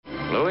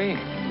we?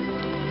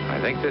 I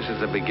think this is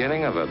the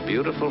beginning of a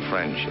beautiful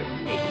friendship.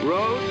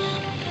 Roads?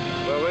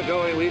 Where we're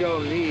going, we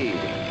don't need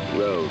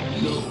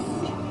roads.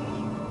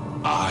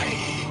 No.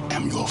 I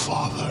am your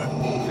father.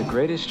 The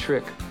greatest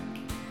trick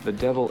the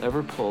devil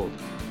ever pulled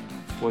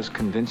was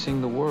convincing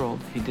the world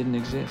he didn't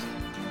exist.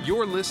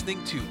 You're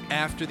listening to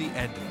After the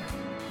Ending,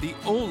 the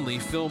only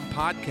film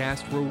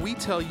podcast where we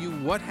tell you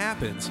what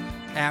happens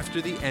after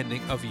the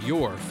ending of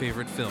your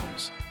favorite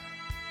films.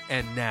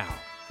 And now,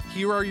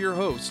 here are your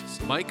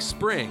hosts, Mike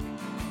Spring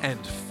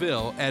and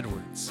Phil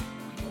Edwards.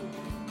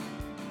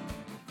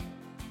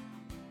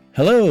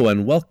 Hello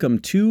and welcome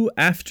to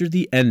After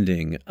the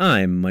Ending.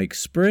 I'm Mike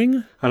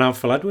Spring. And I'm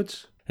Phil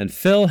Edwards. And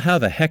Phil, how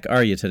the heck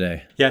are you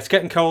today? Yeah, it's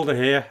getting colder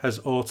here as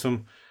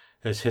autumn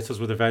has hit us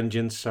with a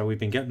vengeance. So we've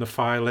been getting the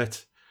fire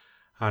lit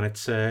and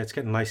it's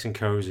getting nice and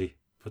cozy.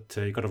 But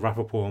you've got to wrap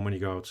up warm when you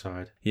go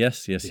outside.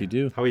 Yes, you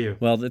do. How are you?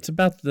 Well, it's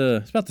about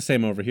the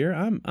same over here.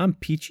 I'm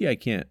peachy. I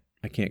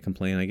can't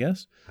complain, I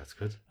guess. That's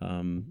good.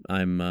 I'm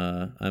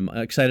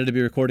excited to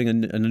be recording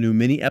a new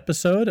mini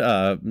episode.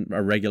 Our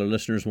regular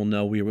listeners will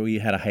know we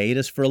had a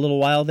hiatus for a little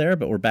while there,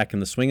 but we're back in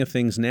the swing of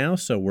things now.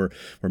 So we're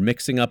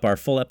mixing up our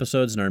full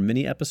episodes and our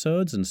mini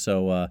episodes, and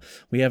so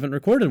we haven't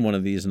recorded one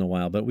of these in a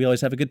while. But we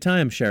always have a good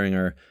time sharing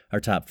our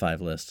top 5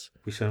 lists.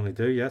 We certainly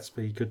do. Yeah, it's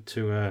pretty good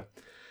to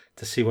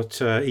see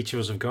what each of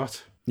us have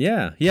got.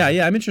 Yeah.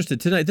 I'm interested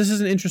tonight. This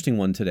is an interesting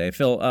one today,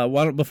 Phil.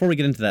 Before we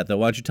get into that, though,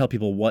 why don't you tell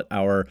people what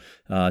our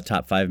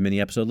top 5 mini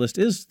episode list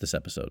is this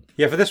episode?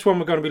 Yeah, for this one,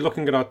 we're going to be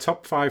looking at our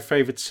top 5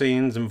 favorite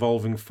scenes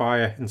involving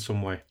fire in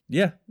some way.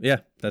 Yeah.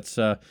 That's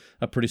a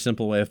pretty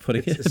simple way of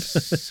putting it. It's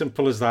as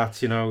simple as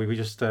that. You know, we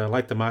just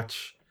light the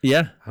match.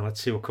 Yeah, and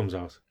let's see what comes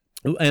out.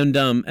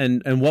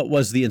 And what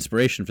was the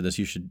inspiration for this?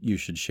 You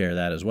should share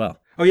that as well.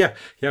 Oh yeah,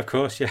 of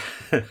course, yeah.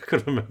 I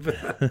couldn't remember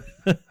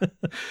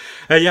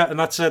that. Yeah, and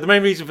that's the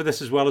main reason for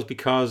this as well is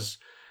because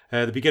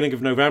the beginning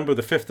of November,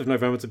 the 5th of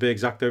November to be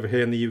exact, over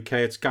here in the UK,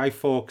 it's Guy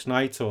Fawkes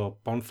Night or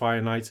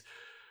Bonfire Night,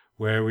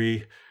 where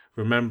we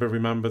remember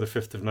the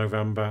 5th of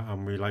November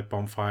and we light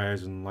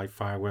bonfires and light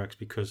fireworks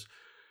because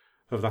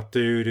of that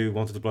dude who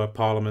wanted to blow up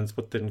Parliament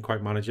but didn't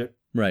quite manage it.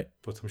 Right.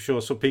 But I'm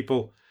sure some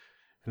people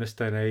in this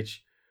day and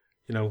age,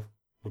 you know,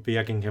 would be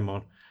egging him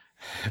on.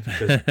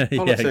 Because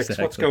politics, yeah,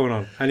 exactly. What's going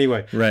on?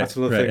 Anyway, that's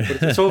another thing.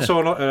 But it's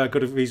also a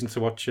good reason to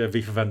watch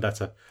V for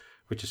Vendetta,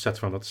 which is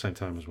set around at the same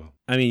time as well.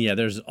 I mean, yeah,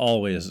 it's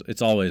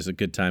always a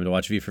good time to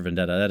watch V for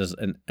Vendetta. That is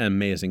an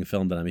amazing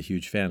film that I'm a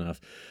huge fan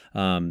of.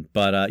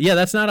 But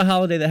that's not a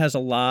holiday that has a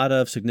lot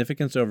of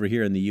significance over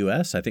here in the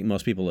U.S. I think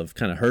most people have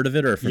kind of heard of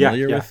it or are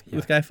familiar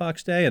with Guy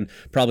Fawkes Day, and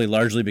probably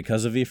largely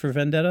because of V for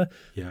Vendetta.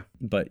 Yeah.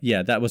 But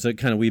yeah, that was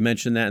we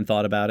mentioned that and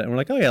thought about it, and we're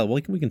like, oh yeah,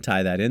 well, we can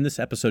tie that in. This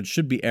episode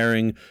should be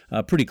airing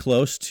pretty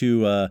close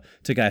to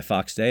Guy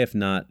Fawkes Day, if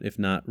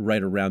not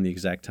right around the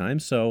exact time.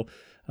 So.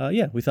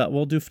 We thought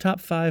we'll do top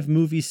 5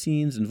 movie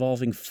scenes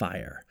involving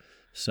fire.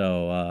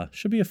 So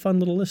should be a fun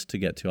little list to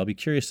get to. I'll be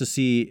curious to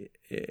see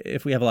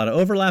if we have a lot of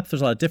overlap, if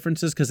there's a lot of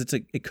differences, because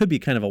it could be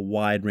kind of a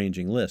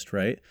wide-ranging list,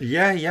 right?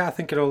 Yeah, I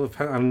think it all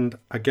depends. And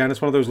again,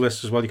 it's one of those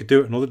lists as well. You could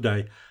do it another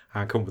day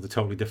and come up with a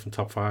totally different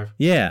top 5.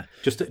 Yeah.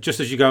 Just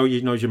as you go,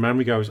 you know, your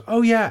memory goes,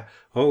 oh yeah,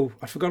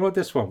 I forgot about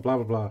this one, blah,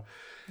 blah, blah.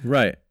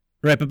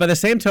 Right, but by the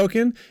same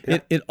token,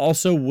 it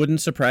also wouldn't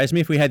surprise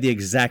me if we had the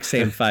exact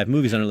same 5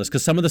 movies on our list,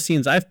 because some of the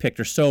scenes I've picked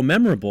are so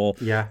memorable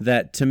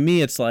that to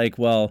me it's like,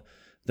 well,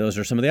 those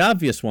are some of the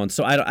obvious ones.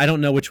 So I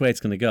don't know which way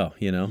it's going to go,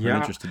 you know? Yeah. I'm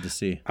interested to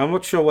see. I'm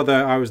not sure whether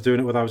I was doing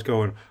it, whether I was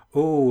going,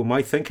 oh, am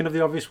I thinking of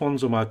the obvious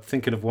ones or am I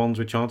thinking of ones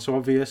which aren't so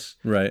obvious?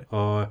 Right.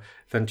 Or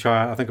then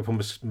I think I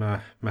put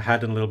my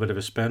head in a little bit of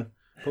a spin.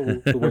 But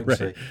we'll wait and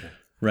see.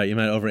 Right, you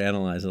might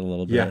overanalyze it a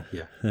little bit.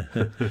 Yeah.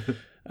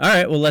 All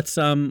right, well, let's.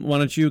 Why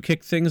don't you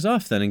kick things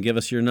off then and give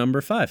us your number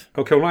 5?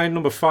 Okay, well, my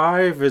number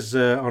 5 is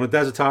on a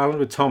desert island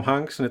with Tom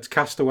Hanks, and it's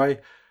Castaway.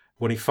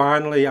 When he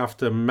finally,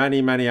 after many,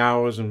 many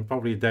hours and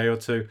probably a day or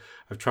two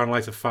of trying to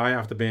light a fire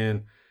after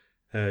being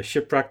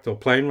shipwrecked or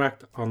plane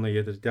wrecked on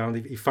the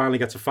island, he finally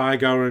gets a fire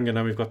going, and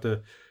then we've got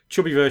the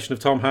chubby version of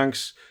Tom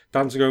Hanks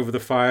dancing over the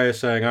fire,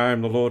 saying, "I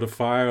am the Lord of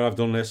Fire. I've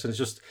done this," and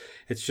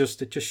it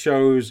just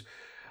shows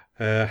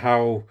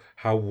how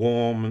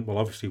warm, well,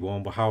 obviously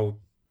warm, but how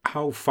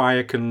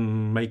fire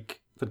can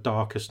make the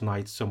darkest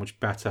nights so much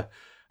better,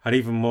 and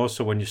even more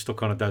so when you're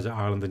stuck on a desert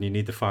island and you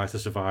need the fire to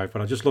survive.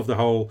 But I just love the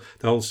whole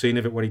scene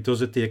of it when he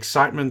does it, the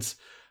excitement.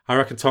 I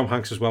reckon Tom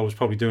Hanks as well was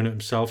probably doing it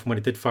himself, and when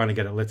he did finally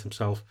get it lit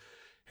himself,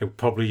 it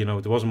probably, you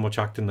know, there wasn't much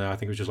acting there. I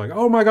think it was just like,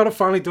 oh my god, I've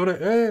finally done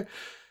it.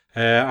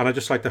 And I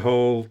just like the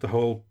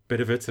whole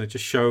bit of it, and it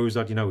just shows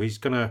that, you know, he's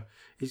gonna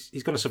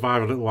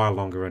survive a little while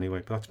longer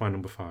anyway. But that's my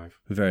number 5.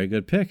 Very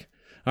good pick.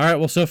 All right,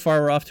 well, so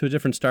far we're off to a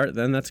different start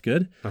then. That's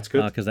good. That's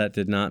good. Because that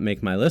did not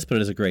make my list, but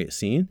it is a great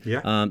scene.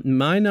 Yeah.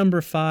 My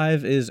number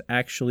 5 is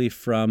actually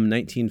from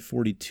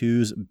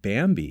 1942's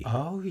Bambi.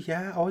 Oh,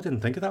 yeah. Oh, I didn't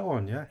think of that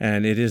one, yeah.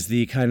 And it is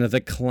the kind of the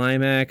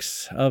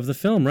climax of the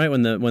film, right?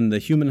 When the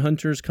human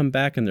hunters come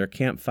back and their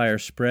campfire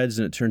spreads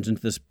and it turns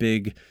into this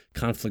big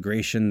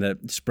conflagration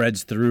that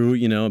spreads through,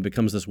 it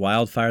becomes this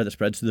wildfire that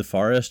spreads through the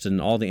forest, and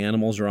all the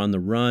animals are on the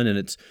run. And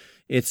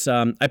it's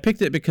I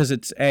picked it because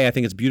I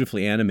think it's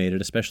beautifully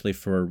animated, especially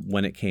for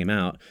when it came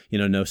out.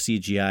 No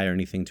CGI or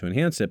anything to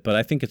enhance it, but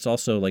I think it's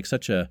also like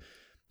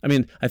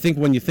I think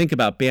when you think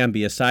about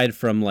Bambi, aside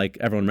from like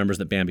everyone remembers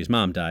that Bambi's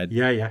mom died.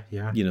 Yeah.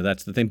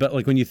 That's the thing. But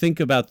like when you think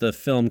about the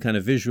film kind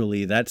of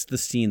visually, that's the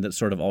scene that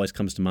sort of always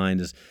comes to mind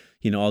is,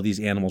 all these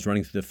animals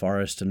running through the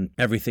forest and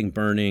everything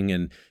burning.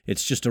 And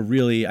it's just a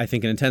really, I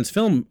think, an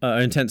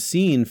intense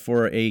scene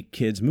for a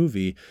kid's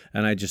movie.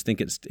 And I just think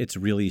it's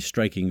really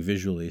striking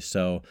visually.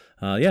 So,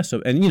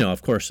 and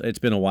of course, it's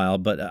been a while,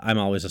 but I'm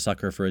always a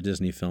sucker for a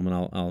Disney film, and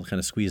I'll kind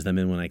of squeeze them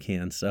in when I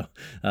can. So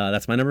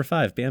that's my number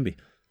 5, Bambi.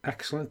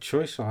 Excellent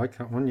choice. I like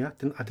that one. Yeah,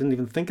 I didn't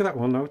even think of that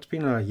one. No, it's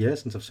been a year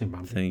since I've seen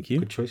Bambi. Thank you.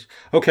 Good choice.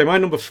 Okay, my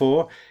number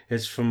 4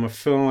 is from a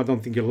film I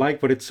don't think you'll like,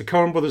 but it's a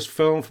Coen Brothers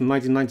film from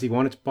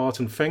 1991. It's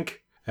Barton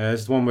Fink.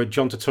 It's the one where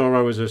John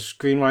Turturro is a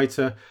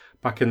screenwriter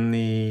back in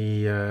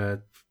the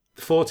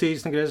 40s, I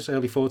think it is,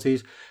 early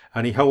 40s,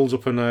 and he holds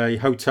up in a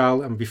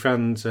hotel and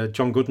befriends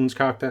John Goodman's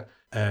character,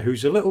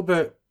 who's a little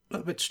bit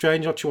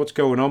strange, not sure what's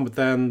going on, but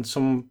then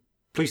some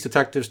police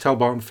detectives tell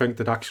Barton Fink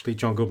that actually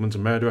John Goodman's a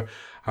murderer,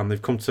 and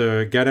they've come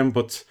to get him,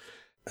 but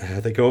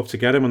they go up to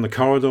get him, and the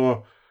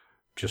corridor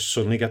just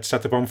suddenly gets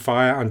set up on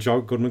fire, and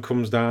John Goodman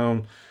comes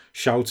down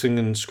shouting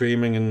and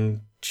screaming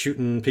and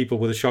shooting people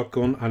with a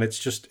shotgun, and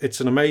it's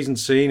an amazing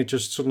scene. It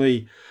just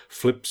suddenly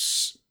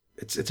flips.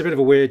 It's a bit of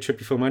a weird,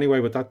 trippy film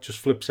anyway, but that just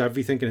flips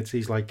everything, and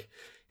he's like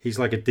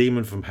a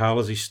demon from hell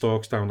as he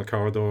stalks down the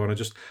corridor, and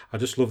I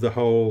just love the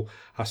whole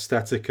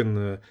aesthetic and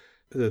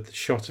the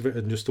shot of it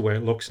and just the way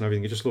it looks and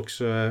everything. It just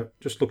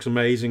looks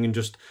amazing, and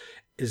just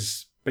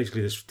is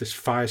basically this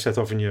fire set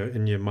off in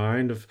your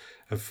mind of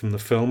from the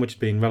film, which has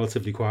been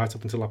relatively quiet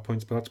up until that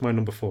point. But that's my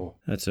number 4.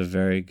 That's a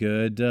very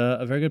good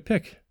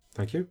pick.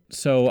 Thank you.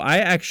 So I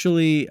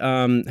actually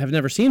have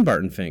never seen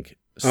Barton Fink.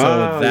 So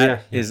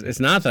it's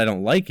not that I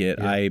don't like it.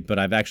 Yeah. But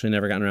I've actually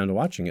never gotten around to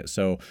watching it.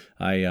 So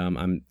I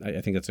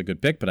think that's a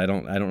good pick, but I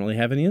don't really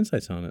have any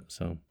insights on it.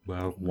 So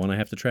one I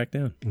have to track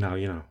down. Now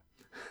you know.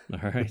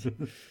 All right.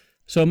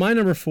 So my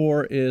number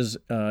 4 is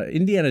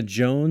Indiana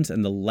Jones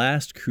and the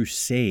Last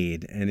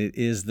Crusade, and it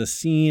is the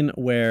scene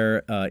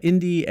where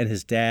Indy and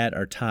his dad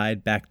are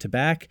tied back to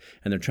back,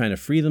 and they're trying to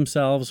free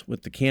themselves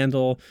with the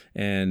candle,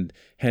 and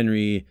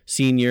Henry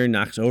Sr.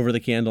 knocks over the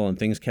candle, and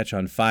things catch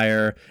on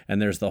fire,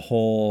 and there's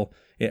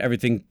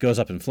everything goes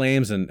up in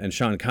flames, and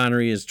Sean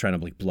Connery is trying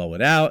to like blow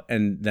it out,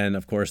 and then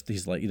of course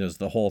he's like, there's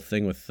the whole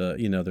thing with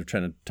they're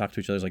trying to talk to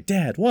each other. It's like,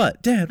 Dad,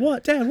 what? Dad,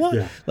 what? Dad, what?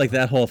 Yeah. Like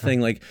that whole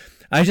thing, like.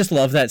 I just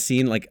love that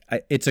scene. Like,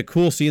 it's a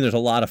cool scene. There's a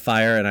lot of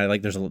fire, and I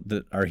like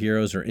our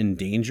heroes are in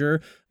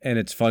danger, and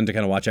it's fun to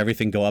kind of watch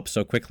everything go up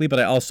so quickly. But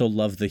I also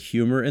love the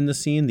humor in the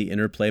scene, the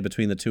interplay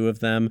between the two of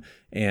them,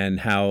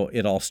 and how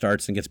it all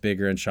starts and gets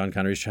bigger, and Sean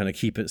Connery's trying to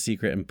keep it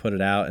secret and put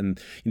it out, and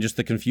just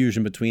the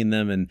confusion between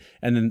them, and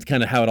then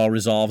kind of how it all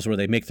resolves, where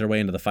they make their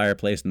way into the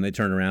fireplace and they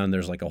turn around.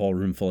 There's like a whole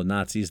room full of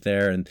Nazis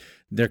there, and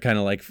they're kind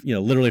of like,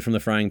 literally from the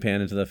frying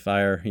pan into the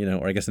fire,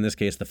 or I guess in this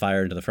case, the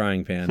fire into the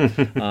frying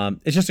pan.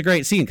 It's just a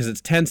great scene because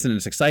it's tense and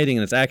it's exciting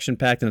and it's action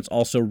packed, and it's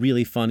also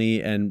really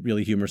funny and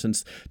really humorous. And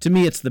to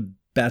me, it's the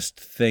best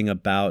thing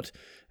about,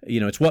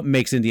 it's what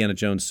makes Indiana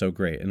Jones so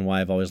great and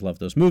why I've always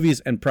loved those movies.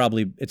 And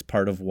probably it's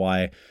part of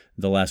why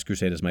The Last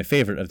Crusade is my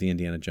favorite of the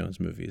Indiana Jones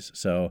movies.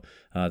 So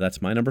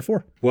that's my number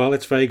 4. Well,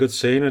 it's a very good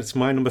scene, and it's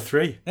my number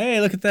 3. Hey,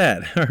 look at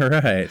that. All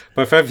right.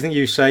 But for everything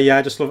you say,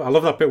 I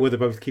love that bit where they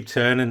both keep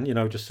turning,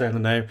 just saying the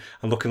name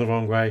and looking the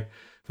wrong way.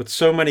 But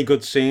so many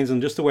good scenes,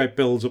 and just the way it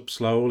builds up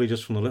slowly,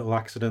 just from the little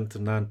accident,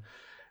 and then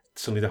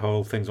suddenly the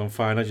whole thing's on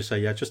fire. And as you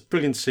say, just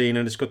brilliant scene,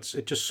 and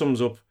it just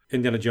sums up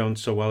Indiana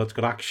Jones so well. It's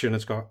got action,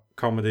 it's got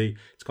comedy,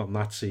 it's got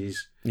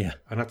Nazis. Yeah.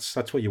 And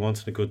that's what you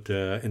want in a good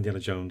Indiana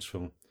Jones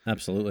film.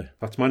 Absolutely.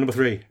 That's my number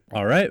 3.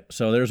 All right.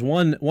 So there's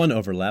one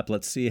overlap.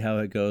 Let's see how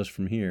it goes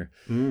from here.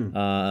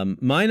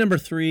 My number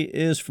 3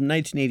 is from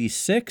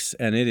 1986,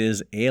 and it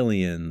is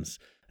Aliens.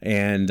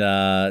 And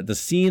the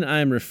scene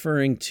I'm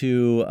referring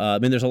to,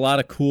 there's a lot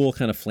of cool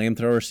kind of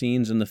flamethrower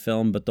scenes in the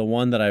film, but the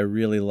one that I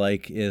really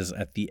like is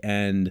at the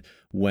end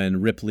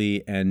when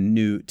Ripley and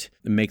Newt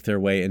make their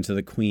way into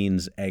the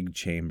Queen's egg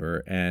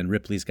chamber, and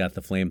Ripley's got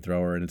the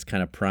flamethrower, and it's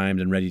kind of primed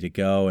and ready to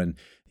go, and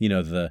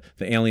the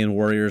alien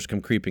warriors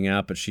come creeping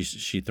out, but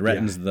she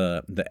threatens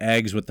the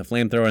eggs with the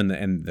flamethrower,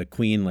 and the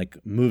Queen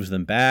like moves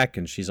them back,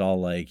 and she's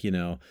all like,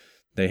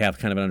 they have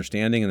kind of an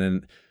understanding, and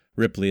then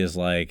Ripley is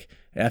like,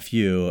 F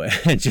you,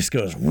 and just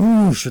goes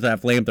whoosh with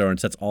that flamethrower and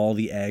sets all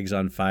the eggs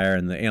on fire,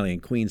 and the alien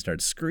queen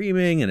starts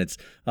screaming, and it's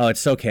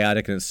so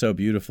chaotic, and it's so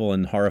beautiful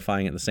and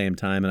horrifying at the same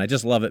time. And I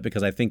just love it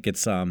because I think it's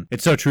so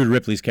true to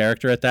Ripley's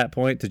character at that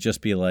point to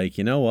just be like,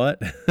 you know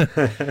what?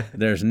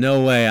 There's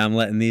no way I'm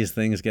letting these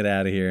things get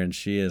out of here. And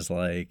she is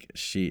like,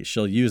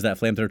 she'll use that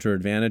flamethrower to her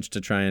advantage to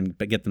try and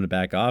get them to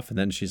back off, and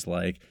then she's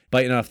like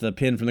biting off the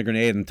pin from the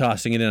grenade and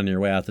tossing it in on your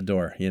way out the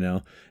door,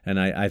 And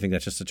I think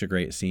that's just such a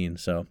great scene.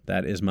 So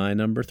that is my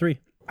number 3.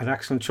 An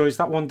excellent choice.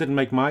 That one didn't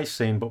make my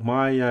scene, but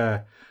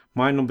my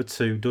my number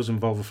 2 does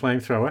involve a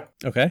flamethrower.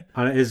 Okay.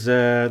 And it is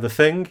The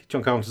Thing.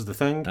 John Carpenter's The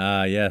Thing.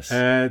 Ah, yes.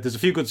 There's a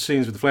few good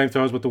scenes with the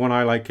flamethrowers, but the one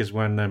I like is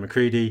when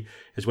McCready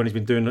he's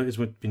been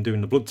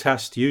doing the blood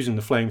test using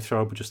the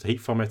flamethrower, but just the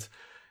heat from it.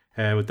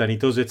 But then he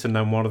does it, and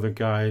then one of the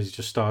guys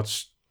just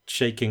starts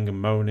shaking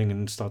and moaning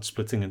and starts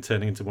splitting and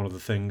turning into one of the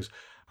things.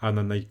 And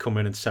then they come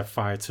in and set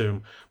fire to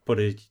him, but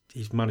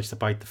he's managed to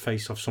bite the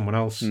face off someone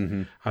else.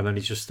 And then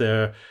he's just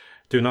there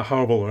doing that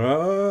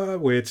horrible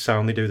weird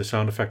sound. They do the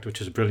sound effect,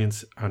 which is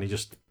brilliant. And he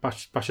just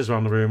bashes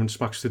around the room and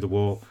smacks through the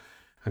wall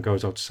and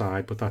goes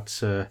outside. But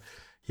that's, all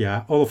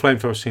the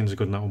flamethrower scenes are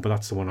good in that one, but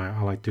that's the one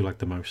I do like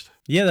the most.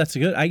 Yeah, that's a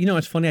good.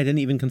 It's funny. I didn't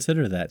even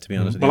consider that, to be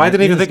honest with you. Well, I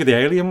didn't even think of the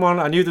alien one.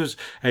 I knew there was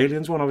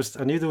aliens one.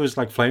 I knew there was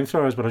like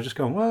flamethrowers, but I was just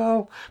going,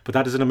 well. But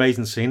that is an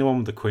amazing scene, the one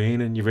with the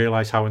Queen, and you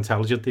realise how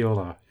intelligent they all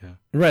are. Yeah.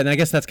 Right, and I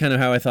guess that's kind of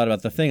how I thought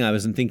about The Thing. I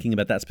wasn't thinking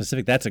about that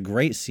specific. That's a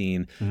great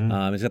scene.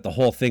 He's got the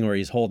whole thing where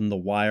he's holding the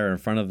wire in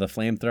front of the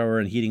flamethrower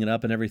and heating it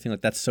up and everything.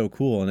 Like, that's so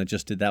cool, and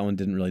that one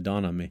didn't really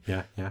dawn on me.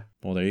 Yeah.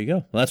 Well, there you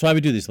go. Well, that's why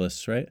we do these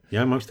lists, right?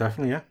 Yeah, most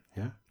definitely, yeah.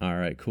 All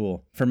right,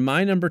 cool. For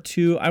my number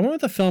 2, I went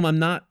with a film I'm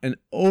not an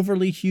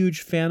overly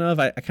huge fan of.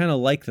 I kind of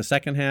like the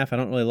second half. I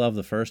don't really love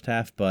the first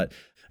half, but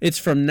it's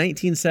from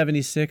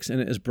 1976, and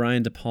it is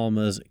Brian De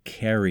Palma's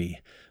Carrie.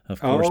 Of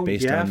course,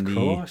 based on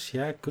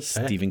the good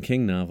Stephen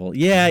King novel.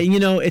 Yeah,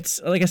 it's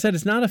like I said,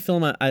 it's not a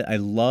film I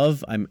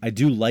love. I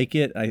do like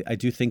it. I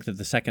do think that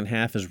the second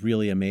half is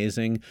really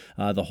amazing.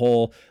 The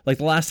whole, like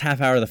the last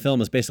half hour of the film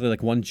is basically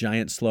like one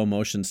giant slow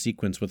motion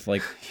sequence with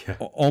like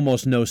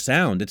almost no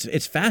sound.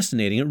 It's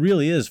fascinating. It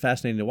really is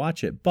fascinating to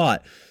watch it.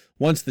 But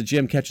once the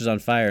gym catches on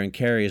fire and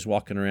Carrie is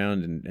walking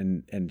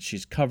around and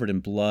she's covered in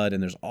blood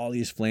and there's all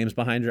these flames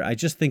behind her, I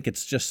just think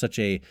it's just such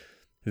a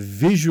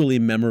visually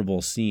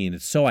memorable scene.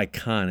 It's so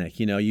iconic.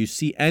 You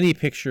see any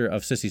picture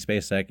of Sissy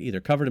Spacek either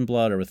covered in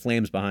blood or with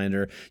flames behind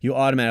her, you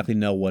automatically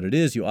know what it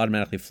is. You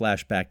automatically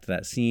flash back to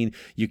that scene.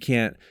 You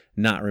can't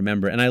not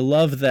remember. And I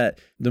love that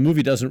the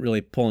movie doesn't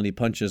really pull any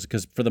punches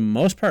because for the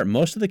most part,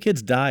 most of the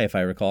kids die, if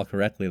I recall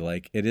correctly.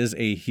 Like, it is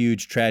a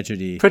huge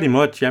tragedy. Pretty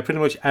much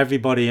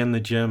everybody in the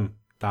gym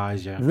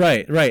dies, yeah.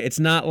 Right. It's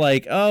not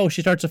like, oh,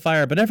 she starts a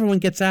fire, but everyone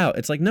gets out.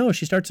 It's like, no,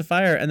 she starts a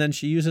fire, and then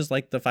she uses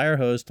like the fire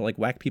hose to like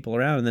whack people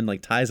around and then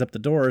like ties up the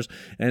doors,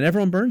 and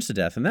everyone burns to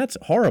death. And that's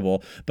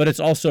horrible, but it's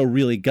also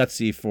really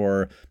gutsy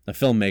for a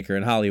filmmaker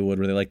in Hollywood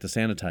where they like to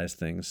sanitize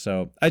things.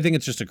 So I think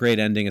it's just a great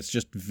ending. It's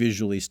just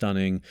visually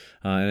stunning,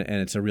 and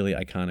it's a really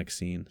iconic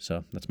scene.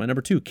 So that's my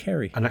number 2,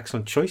 Carrie. An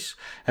excellent choice.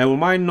 Well,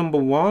 my number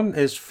 1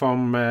 is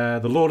from The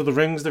Lord of the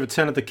Rings, The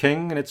Return of the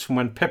King, and it's from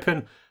when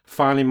Pippin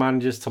finally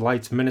manages to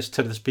light Minas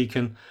Tirith's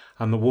beacon,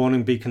 and the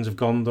warning beacons of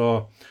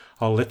Gondor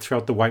are lit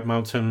throughout the White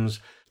Mountains,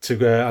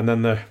 and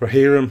then the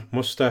Rohirrim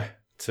muster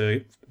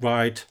to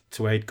ride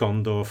to aid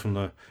Gondor from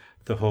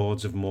the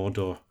hordes of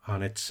Mordor.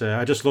 And it's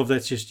I just love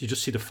that you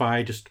just see the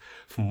fire just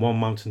from one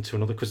mountain to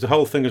another, because the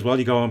whole thing as well,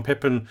 you go on,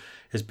 Pippin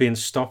is being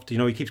stopped,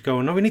 he keeps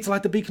going, no, we need to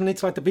light the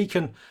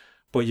beacon,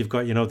 but you've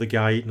got the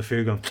guy eating the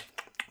food going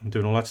and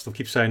doing all that stuff,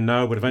 keeps saying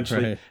no, but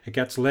eventually it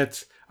gets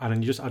lit. And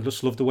then I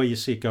just love the way you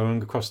see it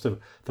going across the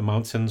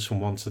mountains from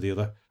one to the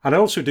other. And I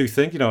also do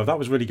think, if that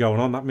was really going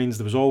on, that means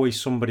there was always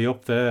somebody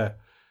up there,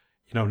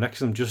 next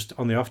to them, just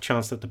on the off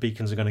chance that the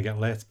beacons are going to get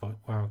lit. But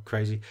wow,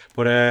 crazy.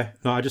 But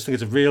no, I just think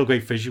it's a real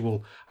great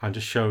visual, and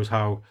just shows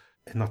how,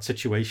 in that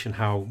situation,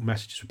 how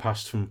messages were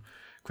passed from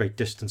great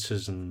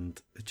distances.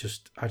 And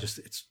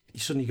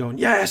you're suddenly going,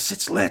 yes,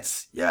 it's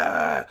lit.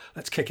 Yeah,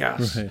 let's kick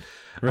ass.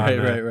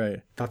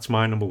 Right. That's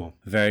my number 1.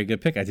 Very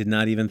good pick. I did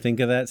not even think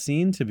of that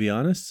scene, to be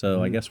honest.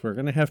 So I guess we're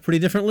going to have pretty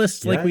different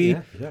lists like we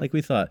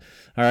thought.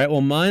 All right.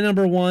 Well, my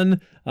number 1,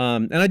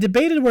 and I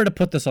debated where to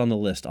put this on the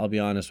list, I'll be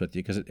honest with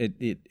you, because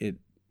it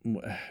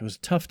was a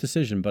tough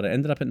decision, but I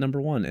ended up at number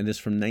 1, and it's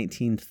from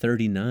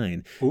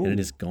 1939, and it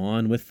is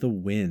Gone with the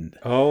Wind.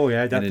 Oh,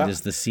 yeah. It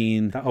is the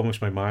scene... That almost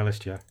made my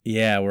list, yeah.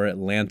 Yeah, where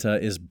Atlanta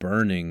is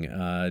burning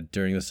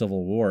during the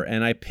Civil War.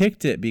 And I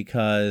picked it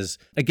because,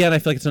 again, I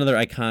feel like it's another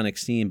iconic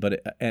scene, but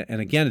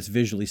again, it's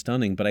visually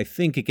stunning, but I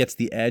think it gets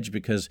the edge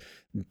because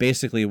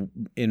basically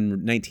in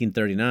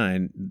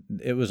 1939,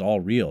 it was all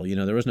real.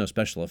 There was no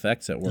special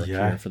effects at work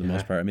here for the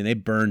most part. I mean, they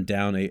burned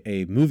down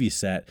a movie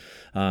set,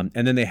 and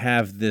then they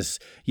have this...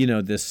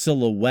 this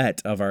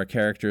silhouette of our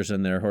characters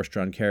in their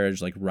horse-drawn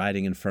carriage, like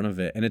riding in front of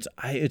it, and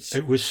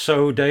it was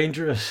so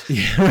dangerous.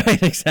 Yeah,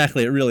 right,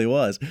 exactly. It really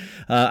was.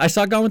 I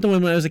saw Gone with the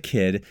Wind when I was a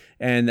kid,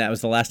 and that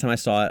was the last time I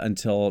saw it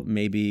until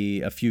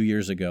maybe a few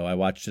years ago. I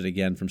watched it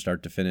again from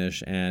start to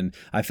finish, and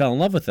I fell in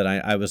love with it.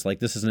 I was like,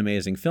 this is an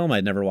amazing film.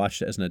 I'd never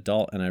watched it as an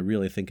adult, and I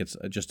really think it's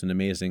just an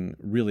amazing,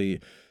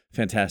 really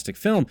fantastic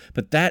film.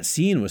 But that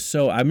scene was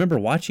I remember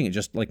watching it,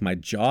 just like my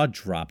jaw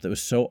dropped. I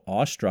was so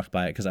awestruck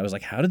by it because I was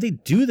like, how did they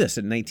do this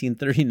in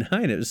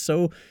 1939? It's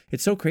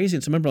so crazy.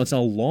 And so remember, it's a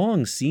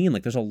long scene,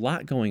 like there's a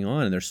lot going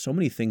on and there's so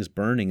many things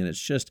burning, and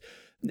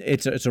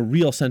it's a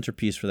real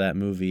centerpiece for that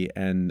movie.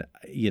 And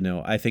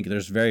I think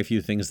there's very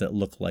few things that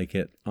look like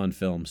it on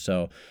film.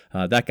 So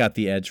that got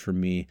the edge for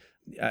me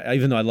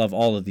even though I love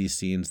all of these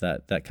scenes,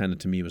 that kind of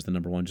to me was the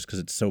number one, just because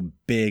it's so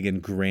big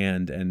and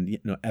grand and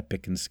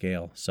epic in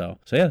scale. So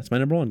yeah, it's my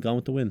number one, Gone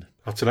with the Wind.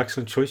 That's an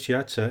excellent choice.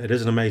 Yeah, it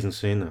is an amazing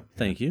scene. That.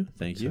 Thank you.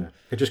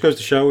 It just goes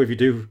to show, if you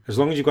do, as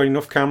long as you've got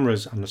enough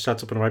cameras and the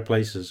set up in the right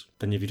places,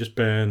 then if you just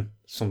burn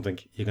something,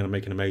 you're going to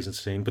make an amazing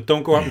scene. But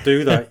don't go out and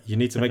do that. You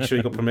need to make sure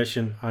you got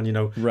permission and you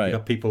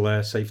got people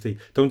there, safety.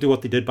 Don't do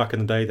what they did back in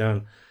the day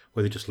down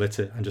where they just lit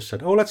it and just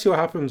said, "Oh, let's see what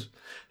happens."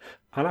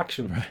 And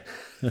action.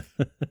 Right.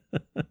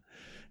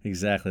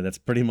 Exactly. That's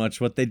pretty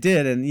much what they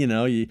did. And,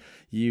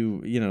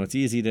 it's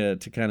easy to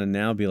kind of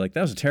now be like,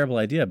 that was a terrible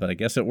idea, but I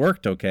guess it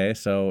worked okay.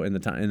 So in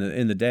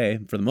the day,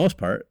 for the most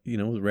part,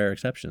 with rare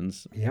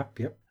exceptions. Yep.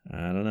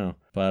 I don't know.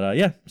 But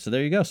yeah, so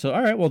there you go. So,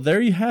 all right, well,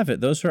 there you have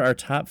it. Those are our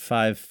top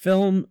 5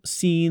 film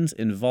scenes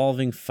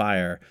involving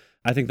fire.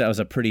 I think that was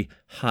a pretty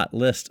hot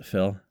list,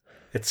 Phil.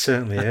 It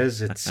certainly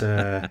is. It's,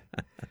 I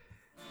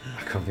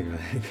can't think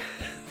of anything.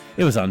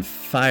 It was on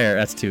fire.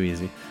 That's too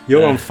easy.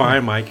 You're on fire,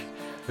 Mike.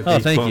 Oh,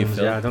 thank you,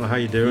 Phil. Yeah, I don't know how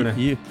you're doing it.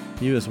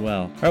 You as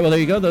well. All right, well, there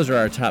you go. Those are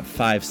our top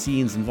 5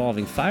 scenes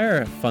involving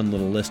fire. A fun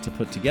little list to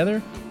put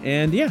together.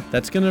 And yeah,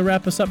 that's going to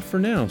wrap us up for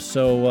now.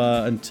 So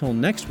until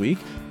next week,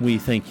 we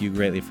thank you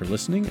greatly for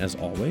listening. As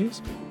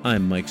always,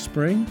 I'm Mike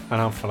Spring. And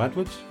I'm Phil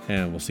Edwards.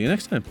 And we'll see you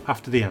next time.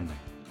 After the ending.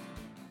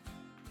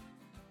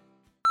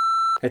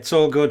 It's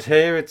all good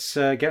here. It's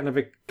getting a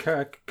bit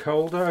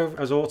colder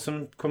as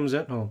autumn comes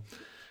in.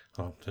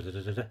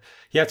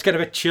 Yeah, it's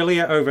getting a bit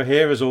chillier over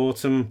here as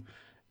autumn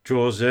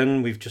draws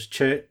in. We've just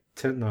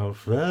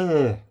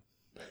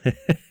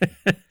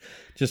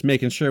just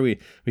making sure we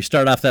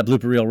start off that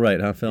blooper reel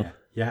right, huh, Phil?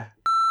 Yeah.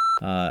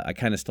 I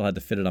kind of still had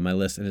to fit it on my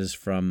list. It is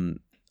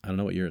from, I don't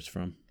know what year it's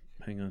from.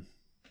 Hang on.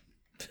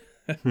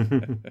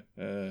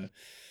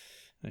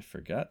 I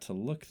forgot to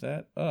look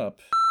that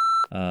up.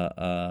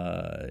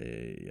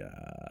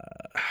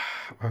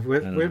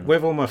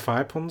 Where've all my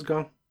fire puns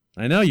gone?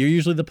 I know, you're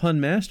usually the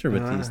pun master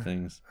with these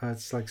things.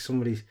 It's like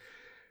somebody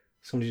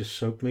just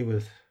soaked me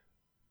with...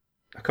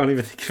 I can't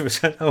even think of a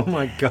sentence. Oh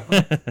my God.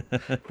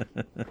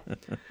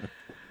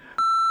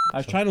 I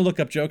was trying to look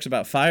up jokes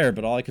about fire,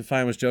 but all I could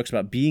find was jokes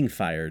about being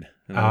fired.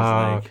 And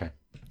I was okay.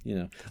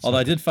 Although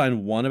I did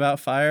find one about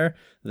fire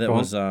that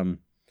was, I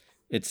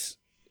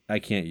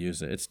can't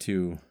use it. It's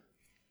too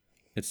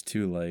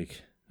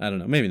like, I don't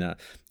know, maybe not.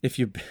 If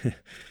you,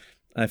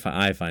 I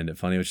find it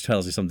funny, which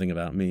tells you something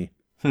about me.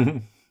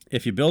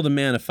 If you build a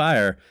man a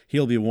fire,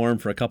 he'll be warm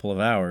for a couple of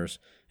hours.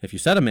 If you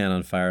set a man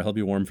on fire, he'll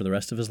be warm for the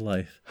rest of his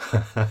life.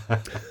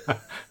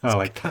 I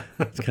like that.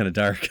 It's kind of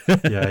dark.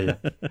 Yeah.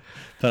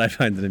 But I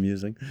find it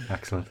amusing.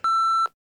 Excellent.